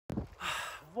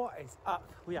What is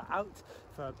up? We are out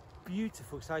for a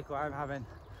beautiful cycle. I'm having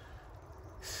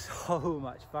so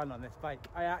much fun on this bike.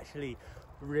 I actually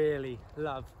really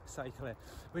love cycling.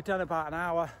 We've done about an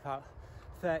hour, about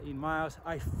 13 miles.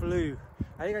 I flew.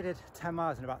 I think I did 10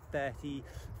 miles in about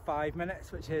 35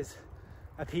 minutes, which is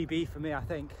a PB for me, I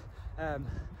think.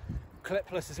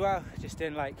 Clipless as well, just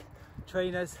in like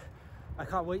trainers. I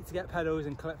can't wait to get pedals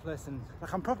and clipless, and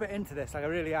like I'm proper into this, like I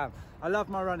really am. I love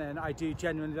my running, I do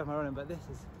genuinely love my running, but this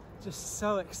is just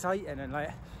so exciting, and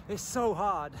like it's so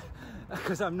hard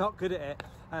because I'm not good at it,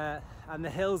 and the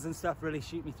hills and stuff really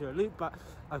shoot me through a loop. But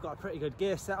I've got a pretty good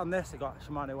gear set on this. I got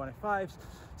Shimano 105s,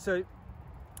 so,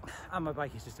 and my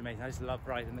bike is just amazing. I just love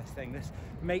riding this thing. This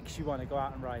makes you want to go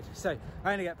out and ride. So I'm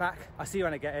gonna get back. I'll see you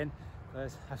when I get in,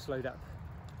 because I've slowed up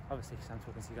obviously because I'm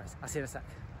talking to you guys. I'll see you in a sec.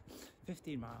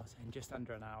 15 miles in just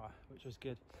under an hour, which was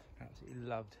good. I absolutely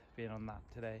loved being on that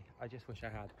today. I just wish I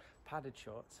had padded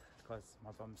shorts because my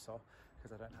bum's sore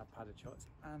because I don't have padded shorts,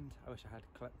 and I wish I had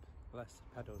clipless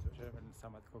pedals, which I don't really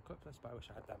understand why they're called clipless, but I wish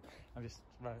I had them. I'm just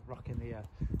rocking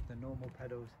the normal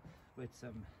pedals with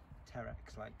some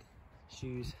Terex like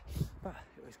shoes, but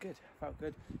it was good. Felt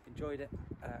good, enjoyed it.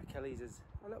 Achilles is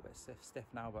a little bit stiff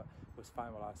now, but it was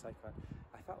fine while I was cycling.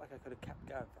 I felt like I could have kept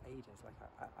going for ages. Like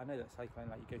I know that cycling,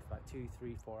 like you go for like 2,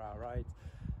 3, 4 hour rides.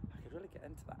 I could really get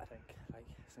into that. I think like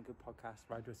some good podcasts,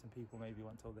 ride with some people maybe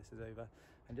once all this is over,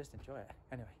 and just enjoy it.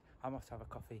 Anyway, I'm off to have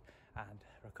a coffee and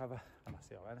recover, and I'll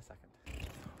see you all in a second.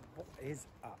 What is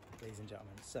up, ladies and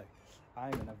gentlemen? So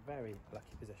I'm in a very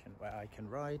lucky position where I can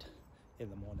ride in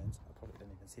the mornings. I probably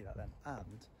didn't even see that then,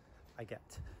 and I get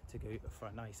to go for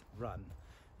a nice run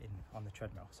on the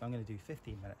treadmill. So I'm going to do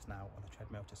 15 minutes now on the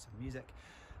treadmill, just some music.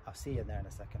 I'll see you in there in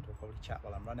a second. We'll probably chat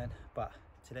while I'm running, but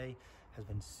today has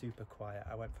been super quiet.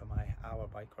 I went for my hour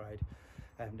bike ride,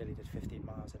 nearly did 15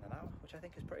 miles in an hour, which I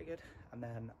think is pretty good. And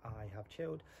then I have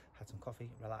chilled, had some coffee,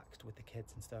 relaxed with the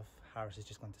kids and stuff. Harris has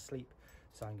just gone to sleep,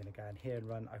 so I'm going to go in here and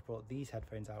run. I've brought these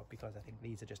headphones out because I think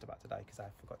these are just about to die because I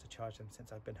forgot to charge them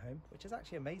since I've been home, which is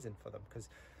actually amazing for them because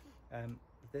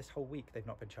this whole week they've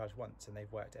not been charged once and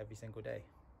they've worked every single day.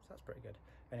 So that's pretty good.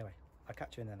 Anyway, I'll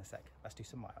catch you in a sec. Let's do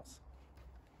some miles.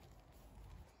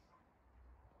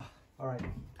 All right,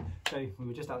 so we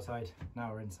were just outside,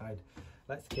 now we're inside.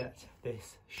 Let's get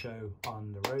this show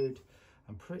on the road.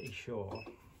 I'm pretty sure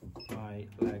my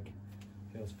leg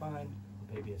feels fine.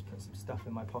 The baby has put some stuff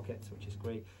in my pockets, which is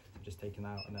great. I've just taken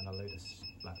out, and then a load of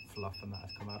like fluff and that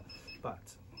has come out.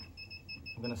 But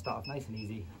I'm gonna start off nice and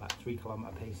easy, like 3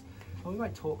 kilometer pace. And we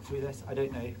might talk through this, I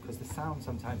don't know, because the sound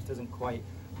sometimes doesn't quite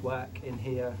work in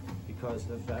here because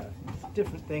of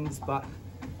different things, but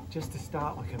just to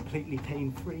start, we're completely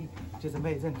pain-free, which is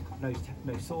amazing.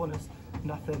 No soreness,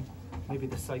 nothing. Maybe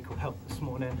the cycle helped this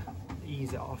morning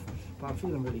ease it off, but I'm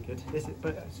feeling really good.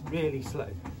 But it's really slow,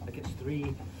 like it's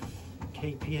 3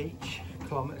 kph,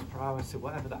 kilometers per hour, so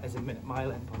whatever that is in minute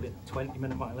miling, probably a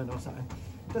 20-minute miling or something.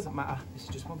 It doesn't matter, it's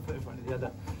just one foot in front of the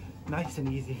other. Nice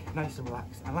and easy, nice and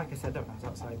relaxed. And like I said when I was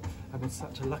outside, I'm in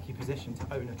such a lucky position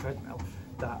to own a treadmill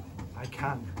that I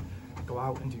can go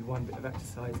out and do one bit of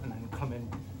exercise and then come in,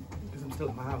 because I'm still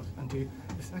in my house, and do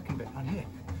the second bit on here.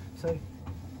 So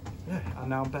yeah, and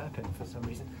now I'm burping for some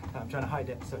reason. I'm trying to hide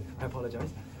it, so I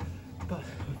apologise. But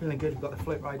we're feeling good. We've got the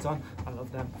float rides on. I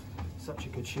love them. Such a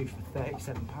good shoe for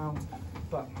 £37.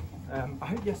 But I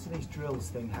hope yesterday's drills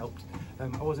thing helped. I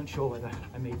wasn't sure whether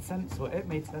I made sense or it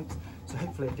made sense, so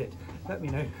hopefully it did. Let me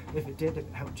know if it did, if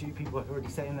it helped you. People are already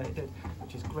saying that it did,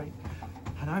 which is great.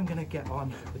 And I'm gonna get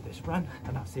on with this run,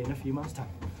 and I'll see you in a few months' time.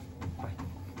 Bye.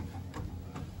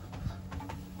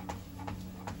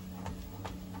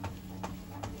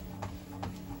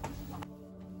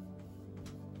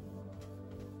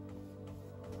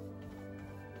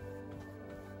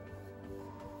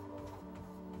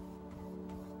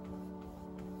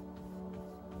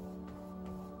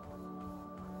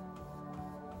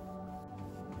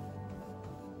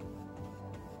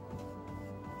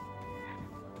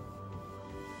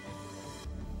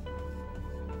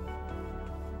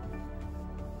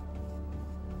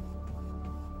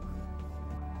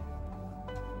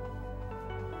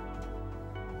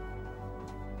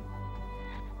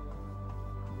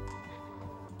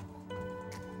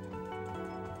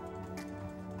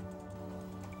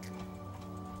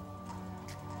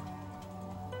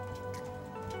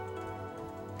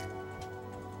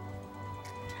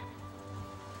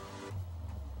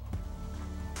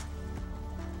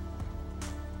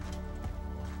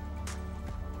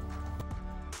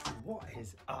 What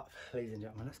is up, ladies and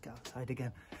gentlemen? Let's get outside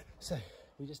again. So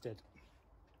we just did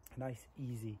a nice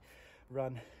easy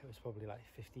run. It was probably like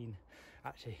 15,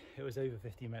 actually it was over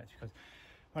 15 minutes because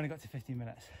When I got to 15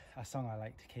 minutes, a song I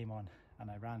liked came on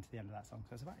and I ran to the end of that song.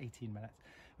 So it was about 18 minutes,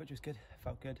 which was good,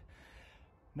 felt good.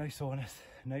 No soreness,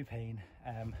 no pain.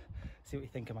 See what you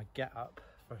think of my get up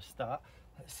for a start.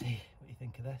 Let's see what you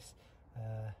think of this.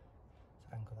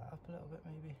 Let's angle that up a little bit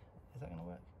maybe. Is that gonna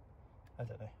work? I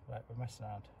don't know. Right, we're messing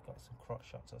around. Got some crotch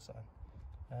shots or something.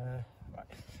 Right,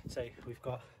 so we've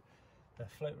got the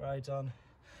float rides on.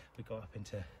 We got up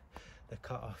into the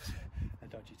cut-offs, a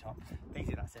dodgy top.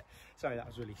 Basically that's it. Sorry, that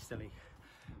was really silly,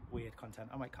 weird content.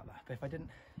 I might cut that, but if I didn't,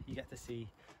 you get to see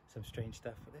some strange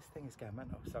stuff. But this thing is going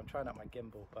mental, so I'm trying out my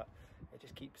gimbal, but it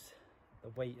just keeps, the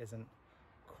weight isn't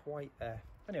quite there.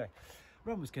 Anyway,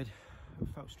 run was good, it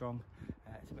felt strong.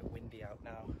 It's a bit windy out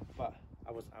now, but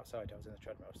I wasn't outside, I was in the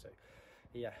treadmill, so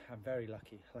yeah, I'm very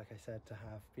lucky, like I said, to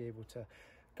be able to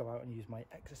go out and use my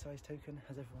exercise token,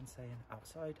 as everyone's saying,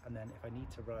 outside, and then if I need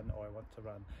to run or I want to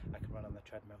run, I can run on the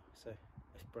treadmill. So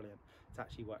it's brilliant. It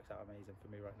actually works out amazing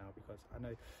for me right now, because I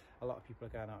know a lot of people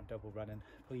are going out and double running.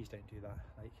 Please don't do that.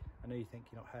 Like, I know you think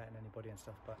you're not hurting anybody and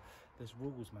stuff, but there's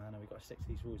rules, man, and we've got to stick to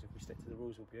these rules. If we stick to the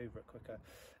rules, we'll be over it quicker.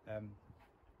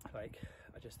 Like,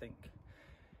 I just think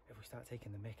if we start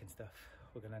taking the mick and stuff,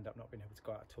 we're going to end up not being able to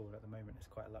go out at all. And at the moment,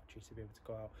 it's quite a luxury to be able to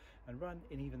go out and run.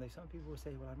 And even though some people will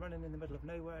say, well, I'm running in the middle of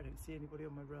nowhere, I don't see anybody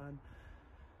on my run,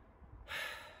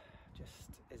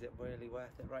 just, is it really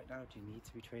worth it right now? Do you need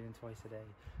to be training twice a day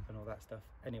and all that stuff?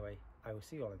 Anyway, I will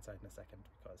see you all inside in a second,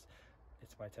 because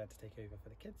it's my turn to take over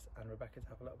for the kids and Rebecca to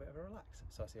have a little bit of a relax.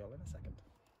 So I'll see you all in a second.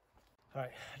 All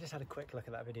right, I just had a quick look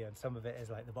at that video, and some of it is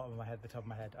like the bottom of my head, the top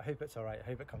of my head. I hope it's all right. I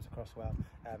hope it comes across well.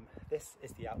 This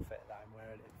is the outfit that I'm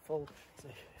wearing in full. So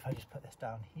if I just put this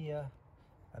down here,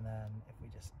 and then if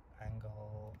we just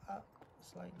angle up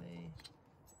slightly,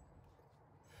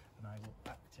 and I walk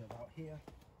back to about here.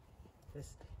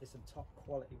 This is some top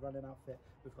quality running outfit.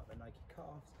 We've got the Nike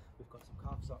calves, we've got some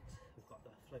calf socks, we've got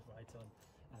the float rides on,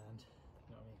 and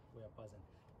you know what I mean, we are buzzing.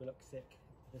 We look sick.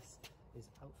 This is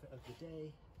outfit of the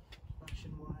day.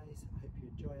 Fashion wise, I hope you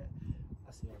enjoy it.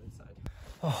 I'll see you all inside.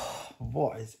 Oh,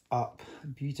 what is up,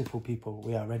 beautiful people?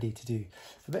 We are ready to do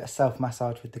a bit of self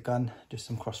massage with the gun, just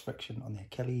some cross friction on the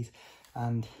Achilles,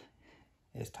 and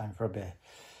it's time for a beer.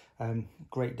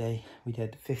 Great day. We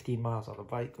did 15 miles on a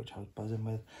bike, which I was buzzing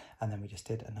with, and then we just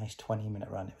did a nice 20-minute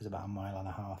run. It was about 1.5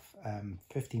 miles,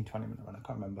 15-20-minute run. I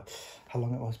can't remember how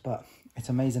long it was, but it's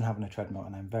amazing having a treadmill,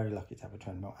 and I'm very lucky to have a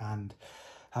treadmill and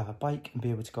have a bike and be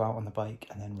able to go out on the bike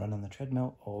and then run on the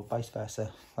treadmill, or vice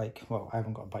versa. Like, well, I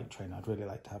haven't got a bike trainer. I'd really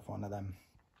like to have one of them,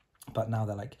 but now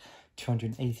they're like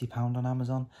 £280 on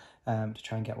Amazon to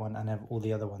try and get one, and all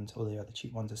the other ones, all the other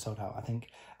cheap ones are sold out. I think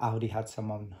Aldi had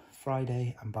some on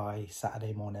Friday, and by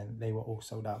Saturday morning they were all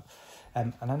sold out.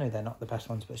 And I know they're not the best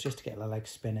ones, but it's just to get the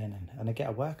legs spinning and I get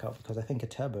a workout, because I think a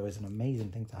turbo is an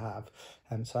amazing thing to have.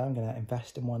 So I'm going to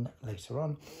invest in one later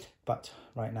on, but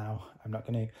right now I'm not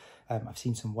going to. I've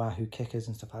seen some Wahoo kickers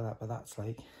and stuff like that, but that's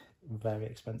like very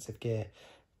expensive gear.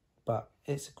 But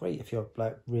it's great if you're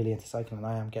like really into cycling.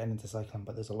 I am getting into cycling,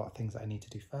 but there's a lot of things that I need to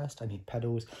do first. I need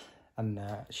pedals and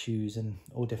shoes and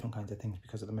all different kinds of things,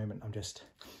 because at the moment I'm just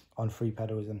on free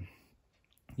pedals and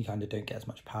you kind of don't get as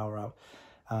much power out.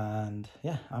 And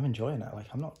yeah, I'm enjoying it. Like,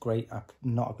 I'm not great, I'm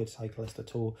not a good cyclist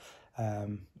at all.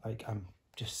 Like, I'm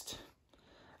just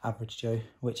average Joe,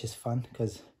 which is fun,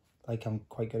 because like, I'm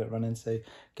quite good at running, so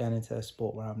going into a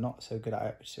sport where I'm not so good at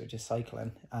it, which is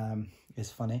cycling,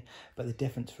 is funny. But the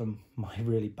difference from my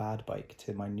really bad bike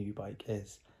to my new bike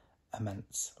is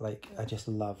immense. Like, I just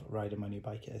love riding my new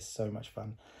bike. It is so much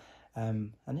fun.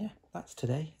 And yeah, that's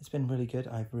today. It's been really good.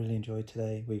 I've really enjoyed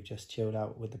today. We've just chilled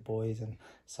out with the boys and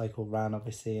ran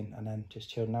obviously, and then just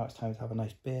chilled. Now it's time to have a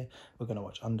nice beer. We're going to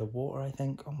watch Underwater, I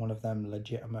think, on one of them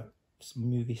legitimate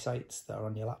movie sites that are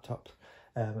on your laptop.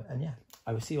 And yeah,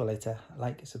 I will see you all later.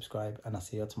 Like, subscribe, and I'll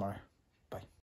see you all tomorrow. Bye.